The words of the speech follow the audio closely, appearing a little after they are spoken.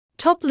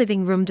Top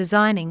living room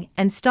designing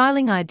and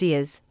styling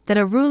ideas that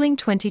are ruling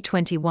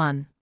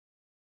 2021.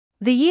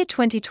 The year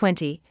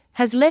 2020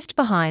 has left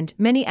behind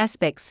many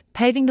aspects,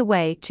 paving the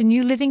way to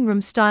new living room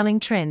styling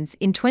trends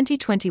in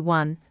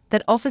 2021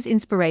 that offers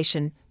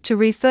inspiration to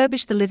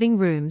refurbish the living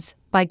rooms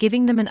by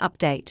giving them an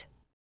update.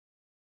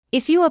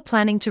 If you are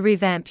planning to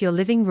revamp your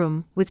living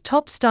room with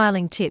top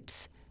styling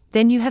tips,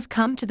 then you have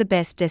come to the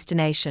best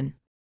destination.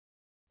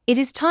 It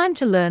is time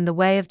to learn the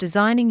way of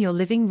designing your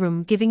living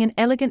room, giving an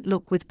elegant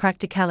look with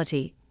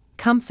practicality,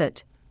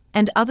 comfort,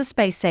 and other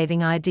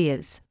space-saving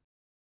ideas.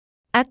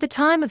 At the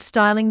time of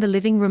styling the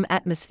living room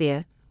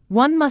atmosphere,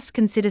 one must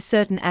consider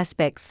certain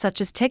aspects such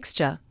as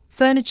texture,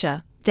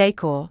 furniture,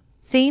 decor,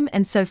 theme,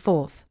 and so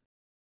forth.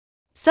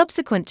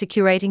 Subsequent to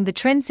curating the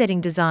trend-setting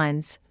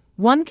designs,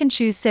 one can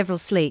choose several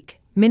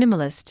sleek,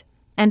 minimalist,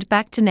 and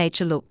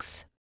back-to-nature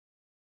looks.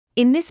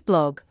 In this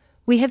blog,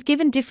 we have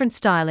given different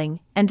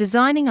styling and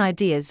designing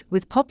ideas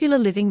with popular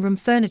living room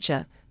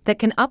furniture that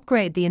can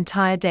upgrade the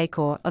entire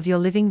decor of your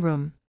living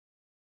room.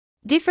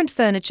 Different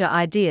furniture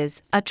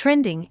ideas are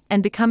trending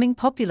and becoming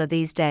popular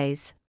these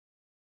days.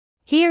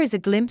 Here is a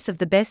glimpse of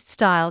the best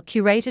style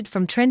curated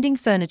from trending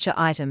furniture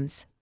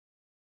items.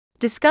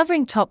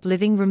 Discovering top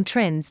living room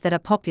trends that are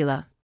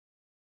popular.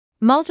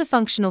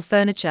 Multifunctional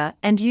furniture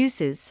and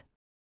uses.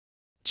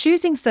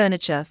 Choosing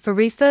furniture for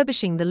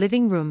refurbishing the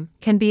living room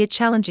can be a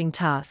challenging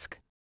task.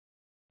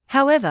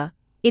 However,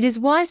 it is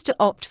wise to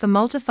opt for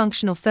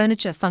multifunctional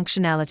furniture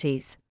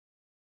functionalities.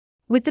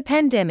 With the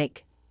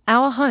pandemic,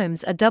 our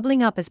homes are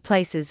doubling up as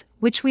places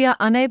which we are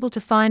unable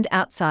to find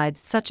outside,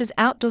 such as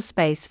outdoor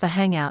space for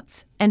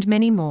hangouts, and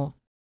many more.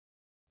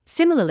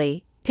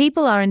 Similarly,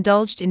 people are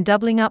indulged in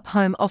doubling up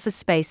home office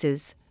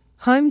spaces,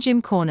 home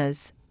gym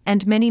corners,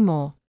 and many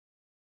more.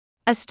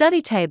 A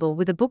study table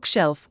with a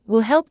bookshelf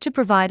will help to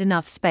provide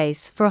enough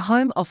space for a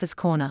home office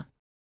corner.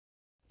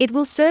 It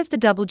will serve the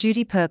double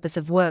duty purpose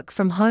of work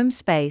from home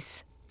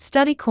space,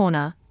 study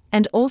corner,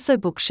 and also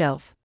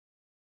bookshelf.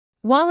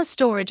 While a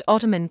storage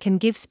ottoman can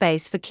give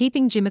space for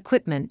keeping gym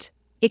equipment,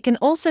 it can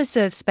also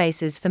serve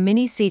spaces for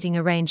mini seating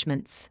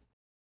arrangements.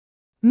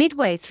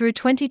 Midway through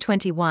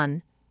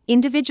 2021,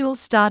 individuals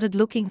started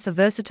looking for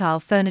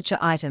versatile furniture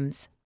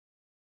items.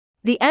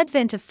 The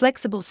advent of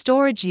flexible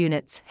storage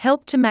units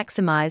helped to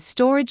maximize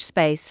storage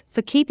space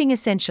for keeping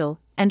essential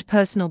and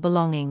personal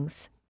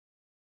belongings.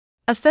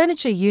 A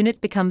furniture unit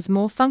becomes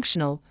more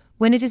functional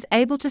when it is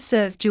able to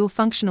serve dual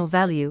functional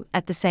value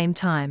at the same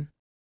time.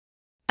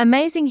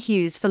 Amazing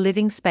hues for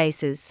living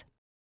spaces.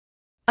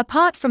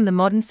 Apart from the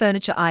modern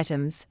furniture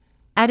items,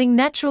 adding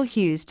natural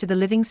hues to the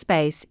living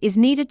space is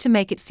needed to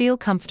make it feel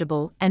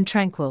comfortable and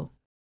tranquil.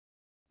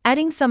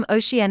 Adding some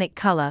oceanic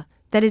color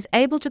that is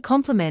able to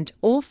complement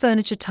all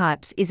furniture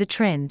types is a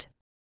trend.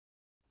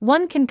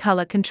 One can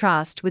color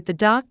contrast with the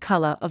dark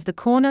color of the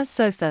corner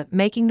sofa,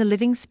 making the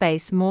living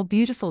space more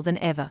beautiful than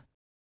ever.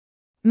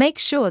 Make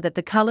sure that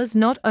the colors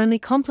not only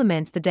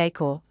complement the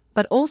decor,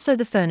 but also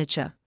the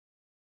furniture.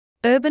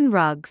 Urban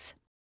rugs.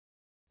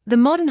 The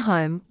modern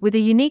home, with a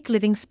unique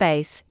living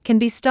space, can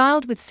be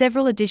styled with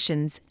several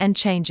additions and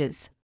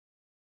changes.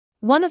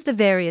 One of the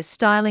various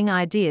styling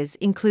ideas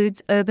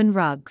includes urban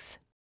rugs.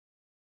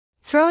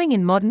 Throwing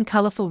in modern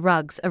colorful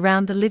rugs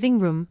around the living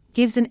room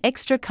gives an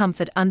extra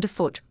comfort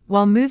underfoot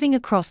while moving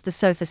across the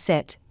sofa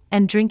set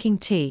and drinking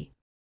tea.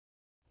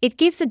 It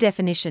gives a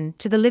definition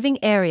to the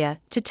living area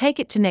to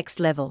take it to next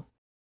level.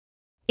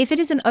 If it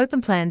is an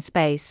open-plan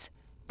space,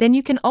 then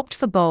you can opt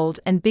for bold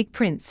and big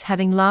prints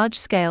having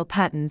large-scale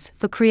patterns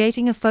for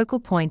creating a focal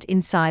point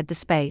inside the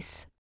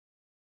space.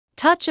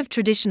 Touch of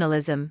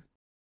traditionalism.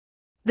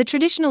 The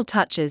traditional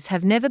touches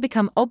have never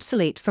become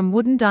obsolete, from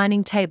wooden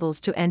dining tables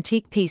to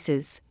antique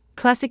pieces,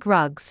 classic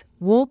rugs,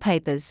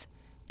 wallpapers,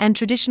 and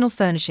traditional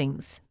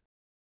furnishings.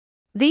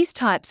 These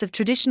types of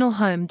traditional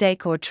home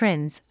decor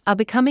trends are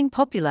becoming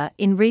popular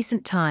in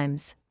recent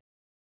times.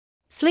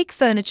 Sleek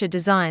furniture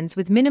designs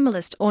with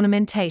minimalist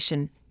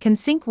ornamentation can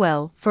sync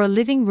well for a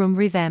living room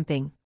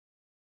revamping.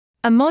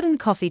 A modern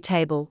coffee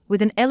table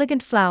with an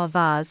elegant flower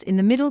vase in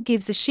the middle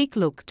gives a chic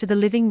look to the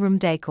living room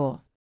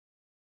decor.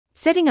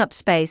 Setting up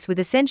space with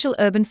essential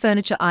urban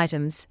furniture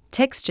items,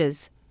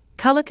 textures,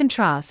 color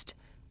contrast,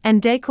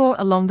 and decor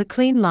along the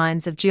clean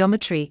lines of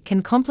geometry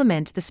can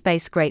complement the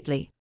space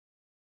greatly.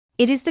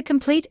 It is the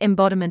complete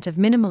embodiment of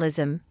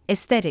minimalism,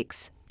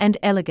 aesthetics, and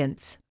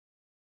elegance.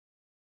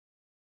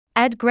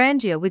 Add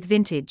grandeur with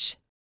vintage.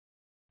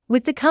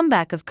 With the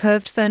comeback of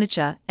curved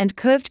furniture and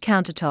curved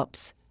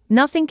countertops,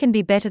 nothing can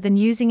be better than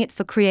using it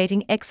for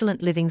creating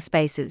excellent living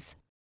spaces.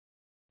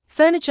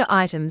 Furniture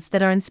items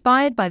that are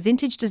inspired by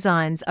vintage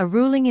designs are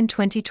ruling in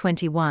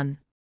 2021.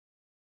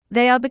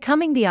 They are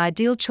becoming the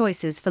ideal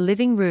choices for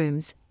living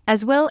rooms,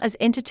 as well as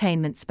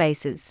entertainment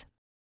spaces.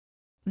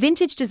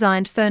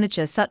 Vintage-designed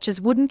furniture such as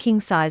wooden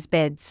king-size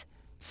beds,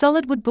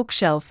 solid wood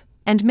bookshelf,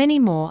 and many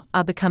more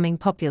are becoming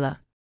popular.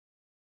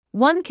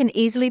 One can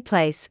easily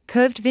place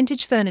curved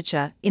vintage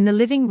furniture in the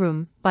living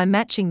room by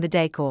matching the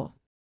decor.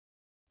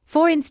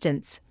 For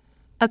instance,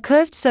 a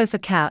curved sofa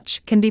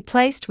couch can be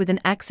placed with an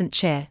accent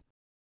chair.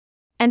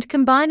 And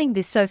combining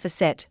this sofa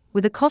set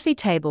with a coffee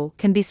table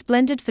can be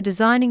splendid for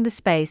designing the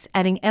space,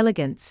 adding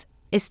elegance,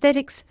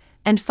 aesthetics,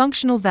 and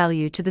functional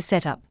value to the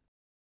setup.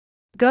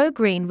 Go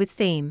green with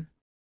theme.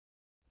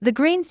 The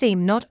green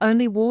theme not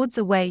only wards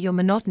away your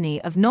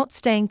monotony of not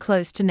staying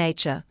close to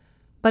nature,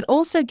 but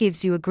also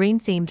gives you a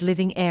green-themed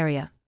living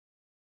area.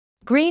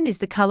 Green is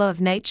the color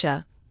of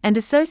nature, and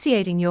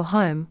associating your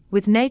home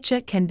with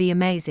nature can be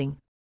amazing.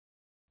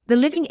 The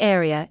living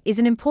area is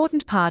an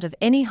important part of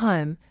any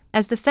home,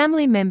 as the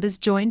family members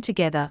join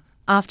together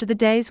after the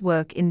day's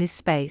work in this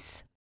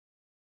space.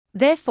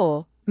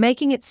 Therefore,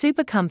 making it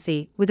super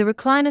comfy with a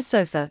recliner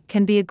sofa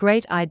can be a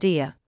great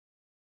idea.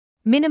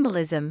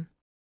 Minimalism.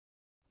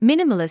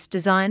 Minimalist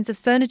designs of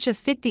furniture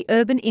fit the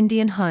urban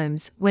Indian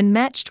homes when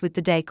matched with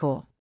the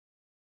decor.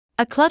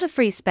 A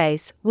clutter-free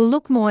space will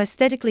look more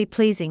aesthetically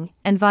pleasing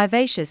and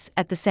vivacious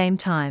at the same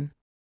time.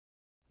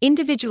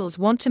 Individuals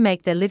want to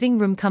make their living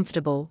room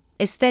comfortable,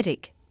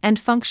 aesthetic, and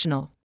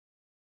functional.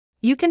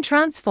 You can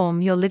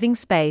transform your living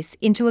space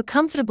into a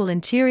comfortable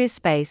interior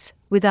space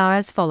with our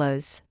as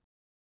follows.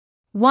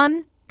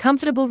 1.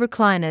 Comfortable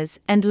recliners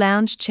and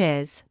lounge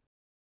chairs.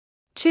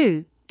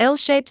 2.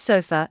 L-shaped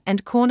sofa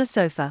and corner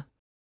sofa.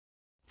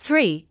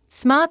 3.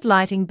 Smart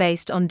lighting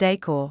based on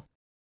decor.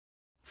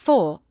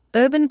 4.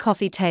 Urban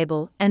coffee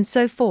table and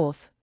so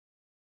forth.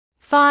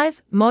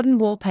 5. Modern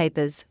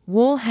wallpapers,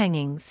 wall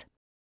hangings.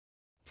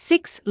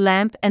 6.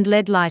 Lamp and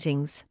LED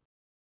lightings.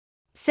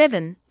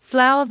 7.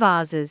 Flower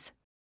vases.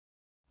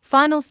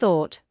 Final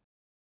thought.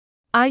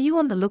 Are you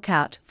on the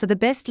lookout for the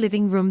best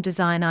living room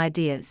design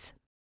ideas?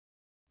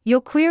 Your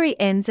query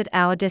ends at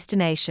our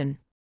destination.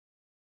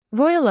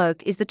 Royal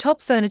Oak is the top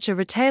furniture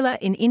retailer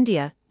in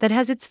India that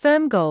has its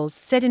firm goals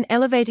set in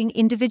elevating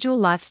individual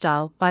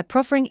lifestyle by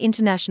proffering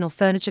international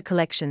furniture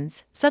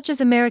collections such as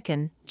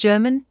American,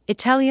 German,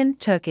 Italian,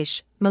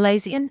 Turkish,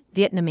 Malaysian,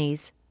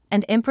 Vietnamese,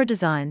 and Emperor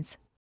designs.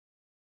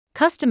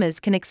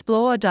 Customers can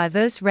explore a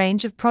diverse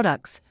range of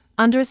products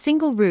under a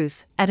single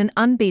roof at an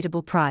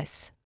unbeatable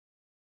price.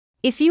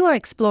 If you are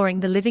exploring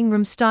the living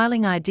room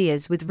styling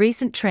ideas with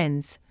recent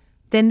trends,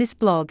 then this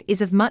blog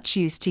is of much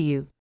use to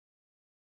you.